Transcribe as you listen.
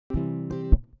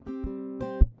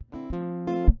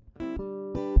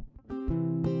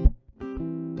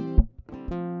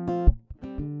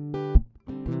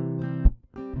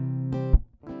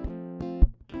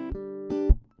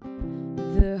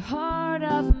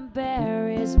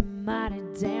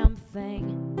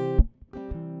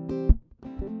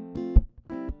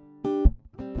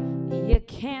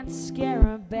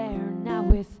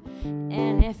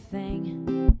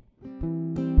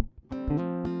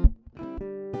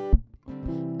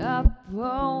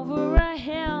over a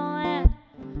hill and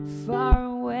far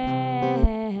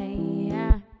away.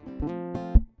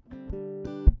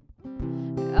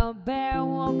 A bear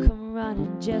will come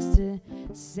running just to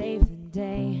save the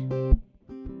day.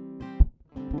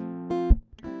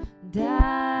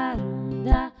 Da dum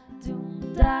da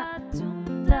dum da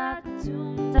dum da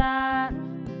dum da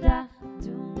da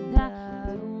dum da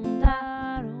dum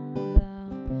da dum da.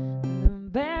 The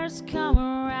bears come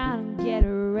around and get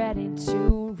ready to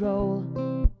roll.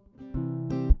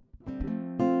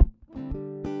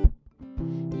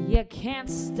 You can't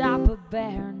stop a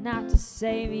bear, not to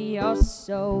save your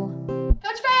soul.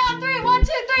 Coach Fahey on 3, 1,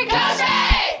 2, 3, Coach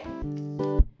Fahey!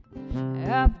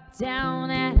 Up,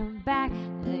 down, and back,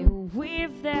 they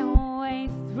weave their way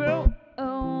through.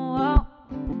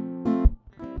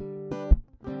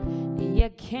 You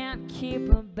can't keep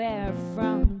a bear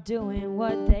from doing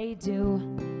what they do.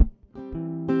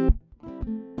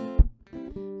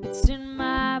 It's in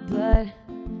my blood,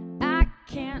 I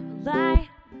can't lie.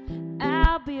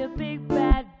 I'll be a big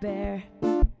bad bear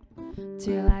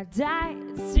till I die.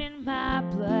 It's in my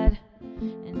blood,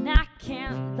 and I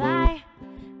can't lie.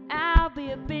 I'll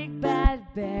be a big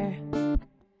bad bear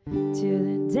till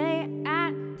the day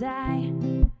I die.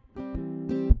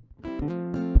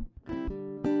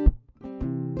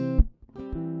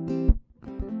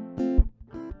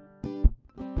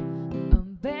 A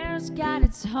bear's got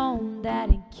its home that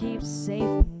it keeps safe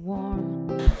and warm.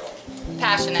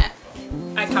 Passionate.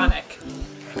 Iconic.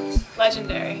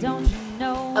 Legendary. Don't you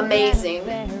know Amazing.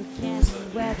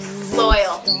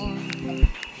 Loyal.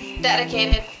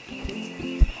 Dedicated.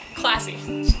 Classy.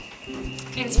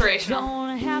 Inspirational.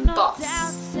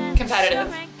 Boss.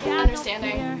 Competitive.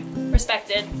 Understanding.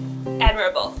 Respected.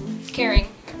 Admirable. Caring.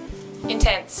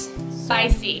 Intense.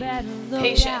 Icy.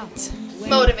 Patient.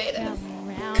 Motivated.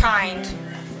 Kind.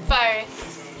 Fiery.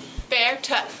 Bear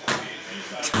tough.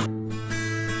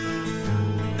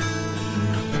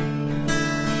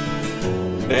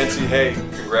 Nancy, hey,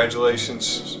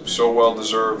 congratulations. So well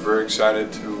deserved. Very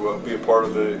excited to be a part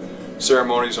of the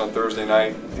ceremonies on Thursday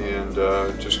night, and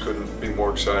just couldn't be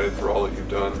more excited for all that you've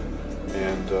done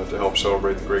and to help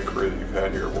celebrate the great career that you've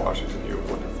had here at Washington. You're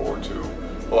looking forward to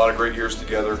a lot of great years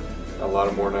together, a lot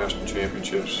of more national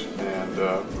championships, and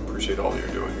appreciate all that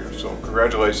you're doing here. So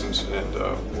congratulations, and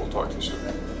we'll talk to you soon.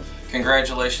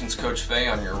 Congratulations, Coach Fahey,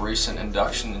 on your recent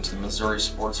induction into the Missouri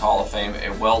Sports Hall of Fame,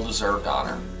 a well-deserved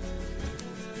honor.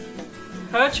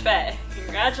 Coach Fahey,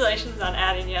 congratulations on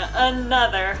adding yet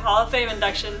another Hall of Fame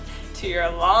induction to your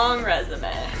long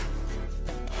resume.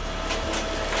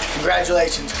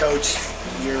 Congratulations, Coach.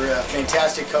 You're a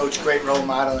fantastic coach, great role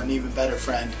model, and even better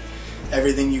friend.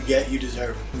 Everything you get, you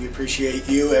deserve. We appreciate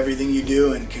you, everything you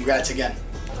do, and congrats again.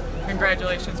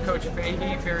 Congratulations, Coach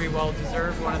Fahey. Very well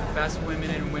deserved. One of the best women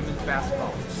in women's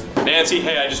basketball. Nancy,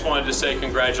 hey, I just wanted to say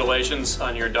congratulations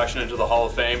on your induction into the Hall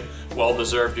of Fame. Well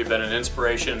deserved. You've been an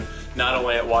inspiration not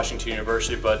only at Washington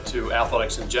University but to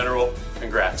athletics in general.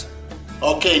 Congrats.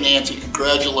 Okay, Nancy,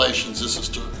 congratulations. This is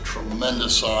a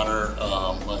tremendous honor.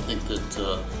 I think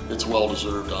that it's well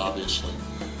deserved, obviously.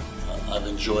 I've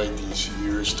enjoyed these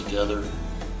years together.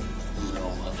 You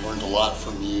know, I've learned a lot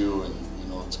from you, and you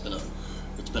know, it's been a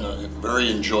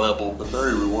very enjoyable but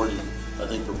very rewarding, I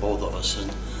think, for both of us.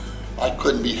 And I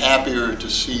couldn't be happier to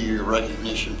see your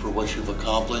recognition for what you've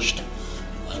accomplished.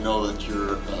 I know that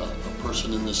you're a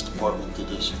person in this department that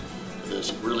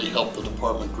has really helped the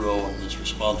department grow and is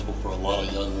responsible for a lot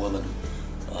of young women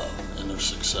and their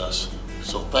success.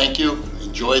 So thank you,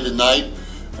 enjoy the night,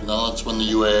 and now let's win the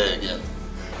UAA again.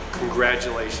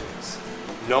 Congratulations.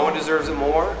 No one deserves it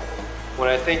more. When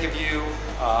I think of you,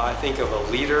 I think of a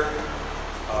leader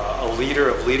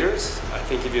of leaders. I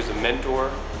think of you as a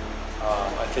mentor.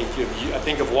 I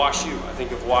think of WashU. I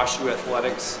think of WashU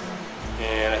athletics,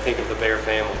 and I think of the Bear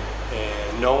family.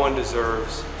 And no one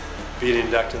deserves being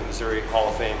inducted in the Missouri Hall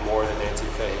of Fame more than Nancy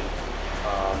Fahey.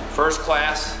 First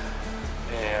class,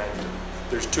 and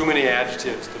there's too many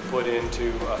adjectives to put into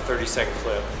a 30-second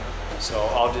clip. So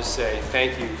I'll just say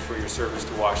thank you for your service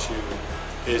to WashU.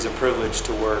 It is a privilege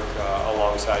to work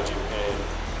alongside you, and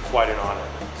quite an honor.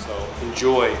 So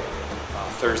enjoy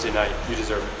Thursday night. You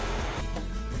deserve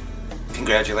it.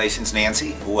 Congratulations,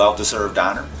 Nancy. A well-deserved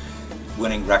honor.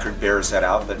 Winning record bears that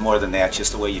out, but more than that,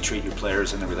 just the way you treat your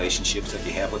players and the relationships that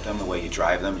you have with them, the way you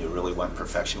drive them. You really want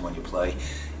perfection when you play,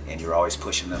 and you're always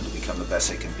pushing them to become the best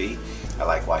they can be. I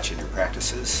like watching your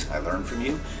practices. I learn from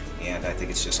you, and I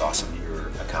think it's just awesome, your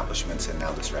accomplishments and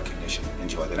now this recognition.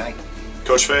 Enjoy the night.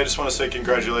 Coach Fahey, I just want to say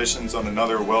congratulations on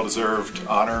another well-deserved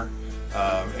honor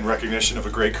in recognition of a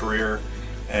great career,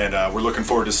 and we're looking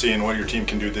forward to seeing what your team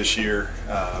can do this year.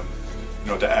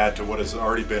 to add to what has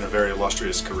already been a very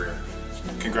illustrious career.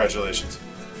 Congratulations.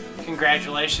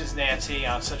 Congratulations, Nancy,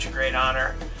 on such a great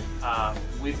honor.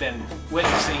 We've been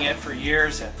witnessing it for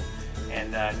years,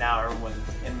 and now everyone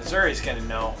in Missouri is going to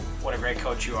know what a great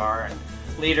coach you are and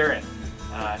leader, and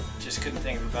just couldn't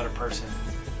think of a better person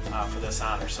for this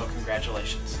honor, so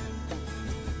congratulations.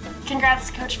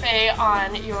 Congrats, Coach Fahey,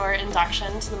 on your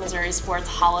induction to the Missouri Sports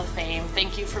Hall of Fame.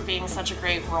 Thank you for being such a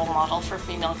great role model for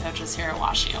female coaches here at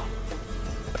WashU.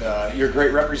 You're a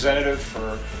great representative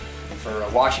for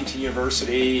Washington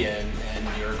University, and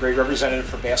you're a great representative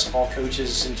for basketball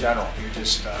coaches in general.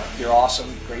 You're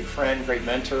awesome, great friend, great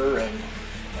mentor, and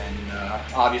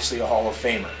obviously a Hall of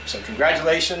Famer. So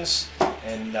congratulations,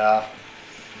 and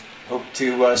hope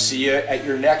to see you at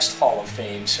your next Hall of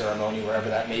Fame ceremony, wherever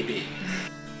that may be.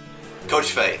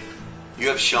 Coach Fahey, you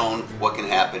have shown what can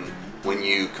happen when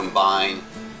you combine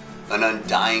an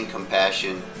undying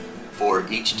compassion for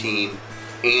each team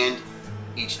and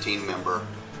each team member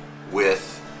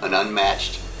with an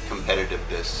unmatched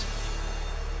competitiveness,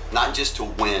 not just to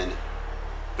win,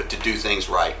 but to do things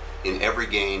right in every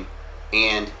game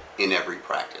and in every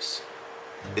practice.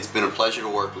 It's been a pleasure to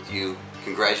work with you.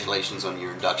 Congratulations on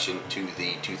your induction to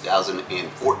the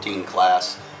 2014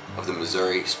 class of the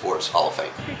Missouri Sports Hall of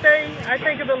Fame. Fahey, I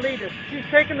think of a leader. She's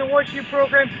taken the WashU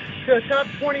program to a top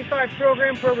 25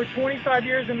 program for over 25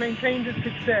 years and maintained its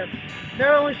success.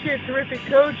 Not only is she a terrific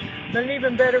coach, but an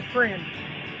even better friend.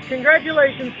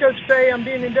 Congratulations, Coach Fahey, on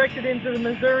being inducted into the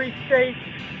Missouri State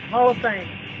Hall of Fame.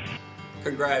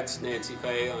 Congrats, Nancy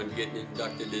Fahey, on getting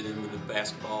inducted into the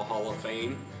Basketball Hall of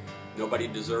Fame. Nobody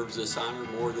deserves this honor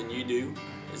more than you do.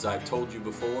 As I've told you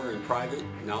before in private,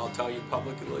 now I'll tell you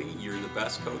publicly, you're the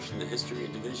best coach in the history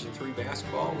of Division III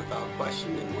basketball without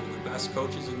question, and one of the best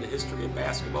coaches in the history of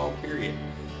basketball, period.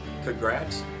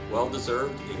 Congrats, well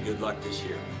deserved, and good luck this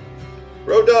year.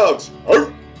 Road Dogs!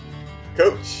 Arr!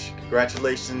 Coach,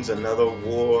 congratulations, another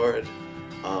award.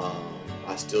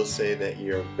 I still say that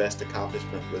your best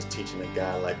accomplishment was teaching a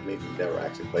guy like me who never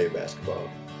actually played basketball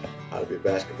how to be a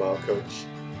basketball coach.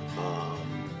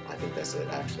 I think that's it,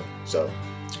 actually. So,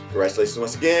 congratulations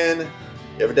once again.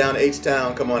 You ever down to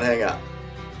H-Town, come on, hang out.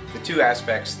 The two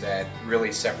aspects that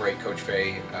really separate Coach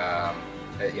Fahey,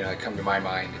 that come to my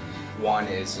mind, one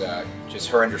is just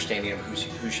her understanding of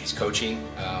who she's coaching,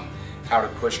 how to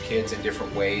push kids in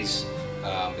different ways,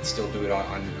 but still do it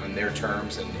on their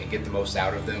terms and get the most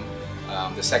out of them.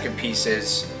 The second piece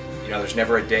is, there's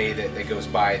never a day that goes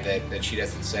by that she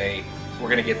doesn't say, we're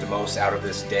going to get the most out of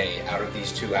this day, out of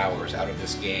these 2 hours, out of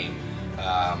this game.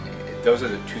 Those are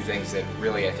the two things that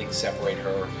really, I think, separate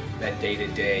her, that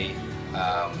day-to-day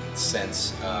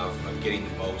sense of getting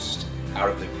the most out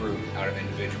of the group, out of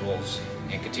individuals,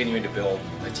 and continuing to build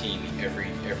a team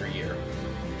every year.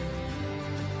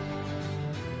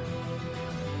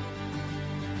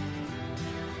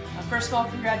 First of all,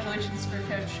 congratulations for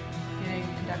Coach getting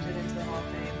inducted into the Hall of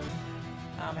Fame.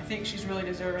 I think she's really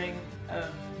deserving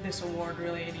of this award,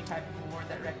 really any type of award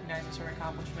that recognizes her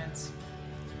accomplishments.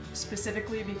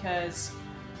 Specifically because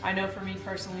I know for me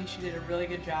personally, she did a really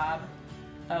good job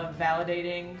of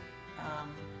validating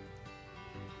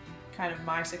kind of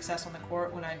my success on the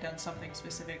court when I'd done something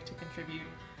specific to contribute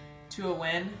to a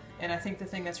win. And I think the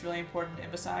thing that's really important to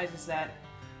emphasize is that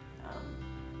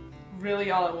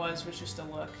really all it was just a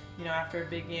look. After a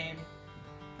big game,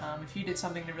 if you did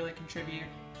something to really contribute,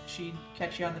 she'd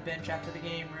catch you on the bench after the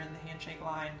game or in the handshake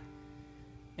line,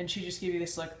 and she'd just give you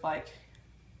this look like,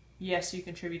 yes, you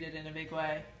contributed in a big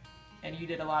way, and you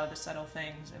did a lot of the subtle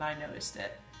things, and I noticed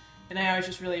it. And I always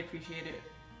just really appreciated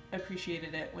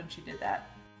it when she did that.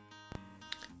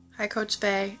 Hi, Coach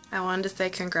Fahey. I wanted to say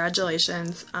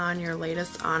congratulations on your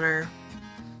latest honor,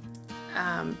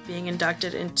 being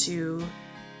inducted into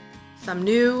some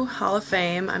new Hall of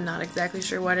Fame. I'm not exactly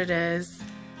sure what it is.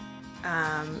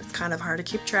 It's kind of hard to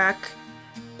keep track,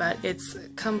 but it's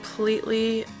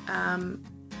completely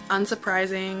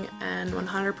unsurprising and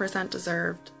 100%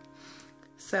 deserved.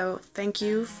 So thank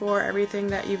you for everything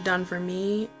that you've done for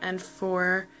me and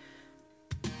for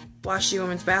WashU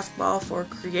Women's Basketball, for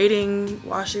creating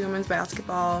WashU Women's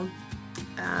Basketball,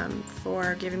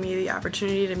 for giving me the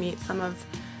opportunity to meet some of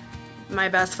my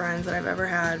best friends that I've ever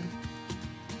had.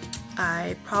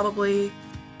 I probably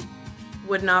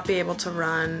would not be able to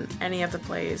run any of the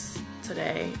plays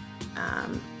today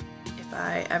if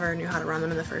I ever knew how to run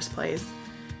them in the first place.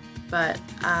 But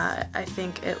I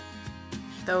think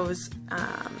those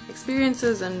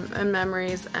experiences and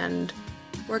memories and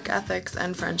work ethics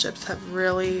and friendships have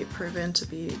really proven to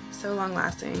be so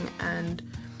long-lasting and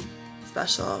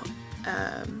special.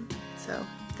 So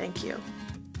thank you.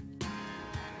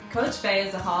 Coach Fahey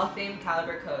is a Hall of Fame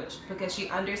caliber coach because she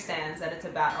understands that it's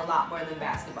about a lot more than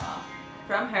basketball.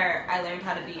 From her, I learned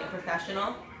how to be a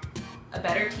professional, a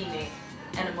better teammate,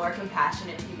 and a more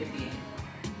compassionate human being.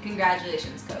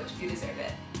 Congratulations, Coach. You deserve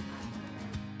it.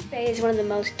 Fahey is one of the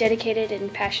most dedicated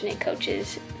and passionate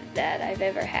coaches that I've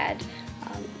ever had.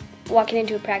 Walking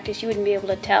into a practice, you wouldn't be able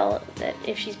to tell that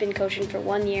if she's been coaching for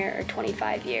 1 year or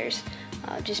 25 years.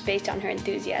 Just based on her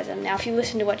enthusiasm. Now, if you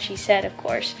listen to what she said, of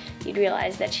course, you'd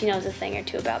realize that she knows a thing or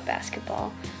two about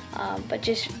basketball, but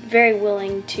just very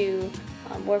willing to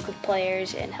work with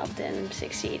players and help them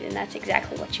succeed, and that's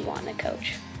exactly what you want in a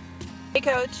coach. Hey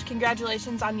Coach,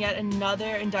 congratulations on yet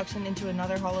another induction into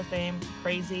another Hall of Fame.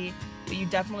 Crazy, but you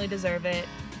definitely deserve it.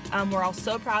 We're all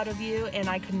so proud of you, and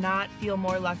I could not feel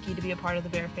more lucky to be a part of the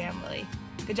Bear family.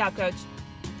 Good job, Coach.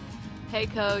 Hey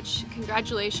Coach,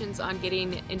 congratulations on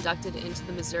getting inducted into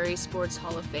the Missouri Sports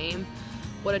Hall of Fame.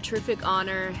 What a terrific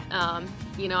honor.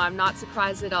 You know, I'm not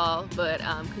surprised at all, but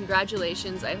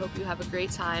congratulations. I hope you have a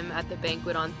great time at the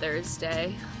banquet on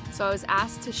Thursday. So I was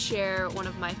asked to share one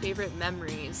of my favorite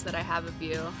memories that I have of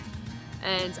you.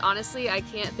 And honestly, I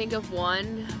can't think of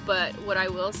one, but what I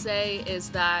will say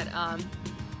is that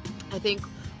I think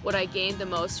what I gained the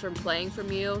most from playing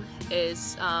from you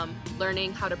is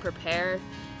learning how to prepare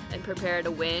and prepare to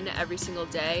win every single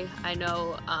day. I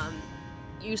know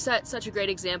you set such a great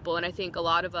example, and I think a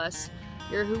lot of us,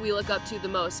 you're who we look up to the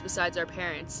most besides our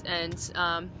parents.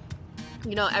 And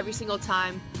you know, every single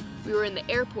time we were in the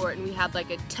airport and we had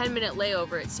like a 10-minute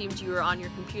layover, it seemed you were on your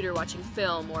computer watching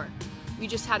film, or we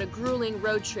just had a grueling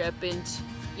road trip and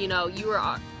you know, you were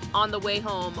on the way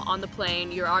home on the plane,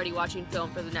 you're already watching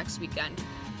film for the next weekend.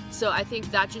 So I think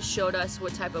that just showed us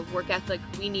what type of work ethic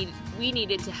we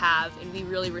needed to have, and we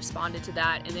really responded to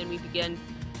that, and then we began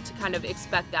to kind of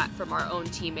expect that from our own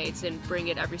teammates and bring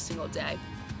it every single day.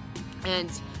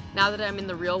 And now that I'm in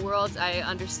the real world, I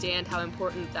understand how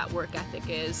important that work ethic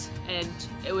is, and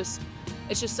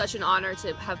it's just such an honor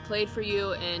to have played for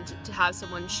you and to have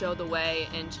someone show the way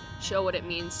and show what it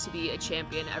means to be a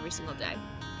champion every single day.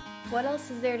 What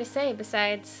else is there to say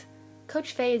besides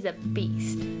Coach Fahey is a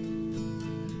beast?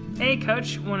 Hey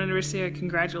Coach, wanted to receive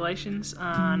congratulations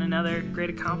on another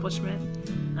great accomplishment.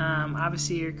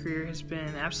 Obviously your career has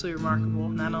been absolutely remarkable,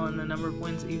 not only in the number of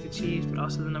wins that you've achieved, but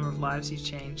also the number of lives you've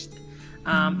changed.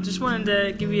 Just wanted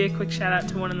to give you a quick shout out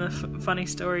to one of the funny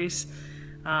stories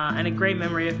and a great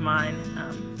memory of mine.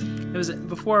 It was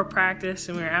before a practice,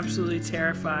 and we were absolutely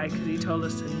terrified because he told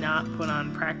us to not put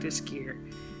on practice gear.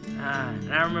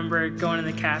 And I remember going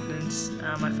to the captains,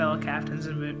 my fellow captains,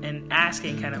 and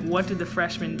asking kind of, what did the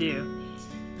freshmen do?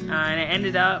 And it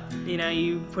ended up, you know,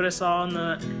 you put us all in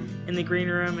the green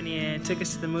room and you took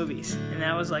us to the movies. And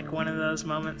that was like one of those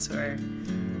moments where,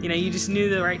 you know, you just knew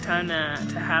the right time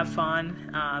to have fun,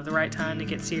 the right time to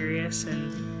get serious,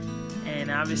 and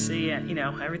obviously, you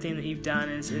know, everything that you've done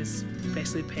is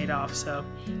basically paid off. So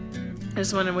I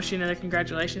just want to wish you another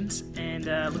congratulations, and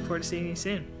look forward to seeing you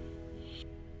soon.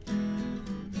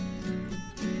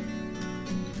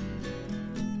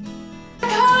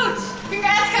 Coach!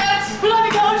 Congrats, Coach! We love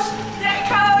you, Coach! Yeah,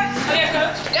 Coach! Oh, yeah,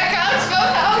 Coach! Yeah, Coach! Go,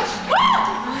 Coach! Woo!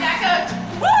 Yeah, Coach!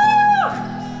 Woo!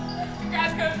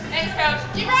 Congrats, Coach! Thanks, Coach!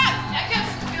 Keep rock! Yeah, Coach!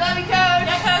 We love you, Coach!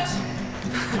 Yeah, Coach!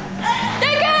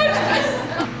 Yeah,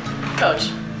 Coach! Coach,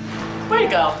 way to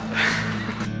go.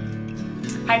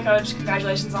 Hi Coach,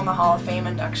 congratulations on the Hall of Fame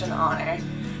induction honor.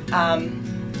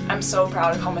 I'm so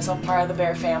proud to call myself part of the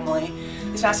Bear family.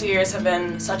 These past few years have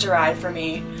been such a ride for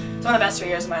me. It's one of the best 3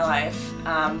 years of my life.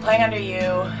 Playing under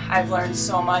you, I've learned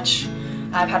so much.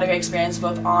 I've had a great experience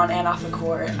both on and off the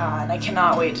court, and I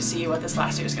cannot wait to see what this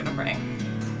last year is going to bring.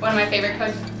 One of my favorite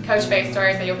Coach Fahey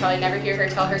stories that you'll probably never hear her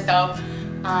tell herself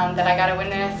that I got to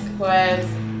witness was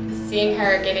seeing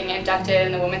her getting inducted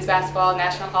in the Women's Basketball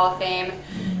National Hall of Fame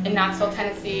in Knoxville,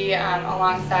 Tennessee,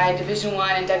 alongside Division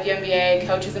I and WNBA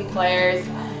coaches and players,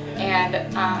 and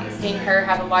seeing her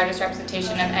have the largest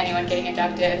representation of anyone getting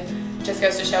inducted just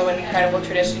goes to show what an incredible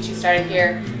tradition she started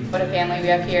here, what a family we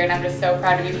have here, and I'm just so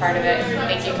proud to be part of it.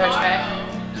 Thank you, Coach Fahey.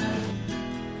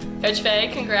 Coach Fahey,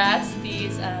 congrats.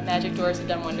 These magic doors have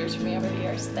done wonders for me over the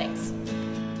years. Thanks.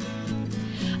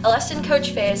 A lesson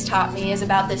Coach Fahey has taught me is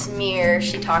about this mirror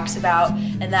she talks about,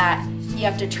 and that you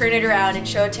have to turn it around and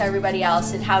show it to everybody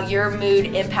else, and how your mood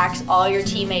impacts all your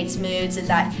teammates' moods, and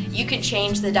that you can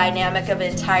change the dynamic of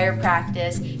an entire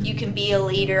practice. You can be a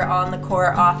leader on the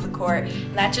court, off the court,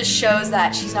 and that just shows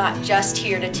that she's not just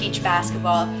here to teach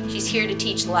basketball. She's here to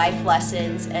teach life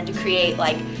lessons and to create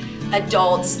like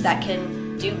adults that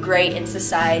can do great in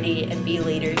society and be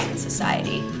leaders in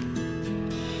society.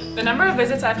 The number of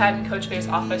visits I've had in Coach Fahey's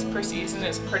office per season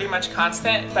is pretty much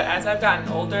constant, but as I've gotten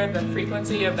older, the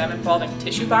frequency of them involving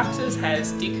tissue boxes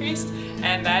has decreased,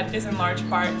 and that is in large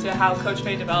part to how Coach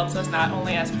Fahey develops us not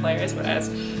only as players, but as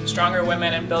stronger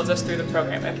women and builds us through the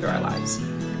program and through our lives.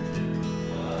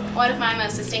 One of my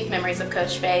most distinct memories of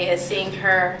Coach Fahey is seeing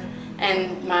her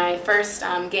in my first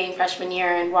game freshman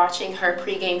year and watching her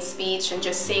pregame speech and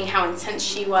just seeing how intense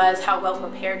she was, how well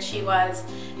prepared she was,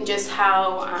 and just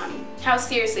how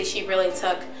seriously she really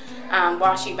took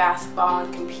WashU basketball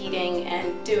and competing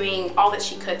and doing all that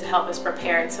she could to help us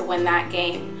prepare to win that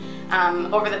game.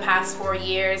 Over the past 4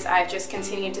 years, I've just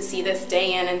continued to see this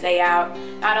day in and day out,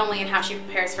 not only in how she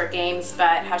prepares for games,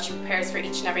 but how she prepares for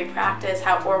each and every practice,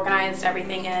 how organized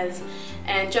everything is,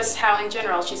 and just how in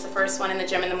general she's the first one in the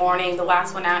gym in the morning, the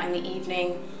last one out in the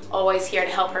evening, always here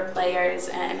to help her players.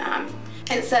 And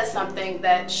it says something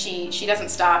that she doesn't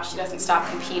stop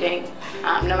competing.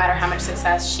 No matter how much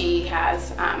success she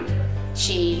has,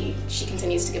 she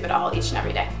continues to give it all each and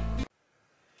every day.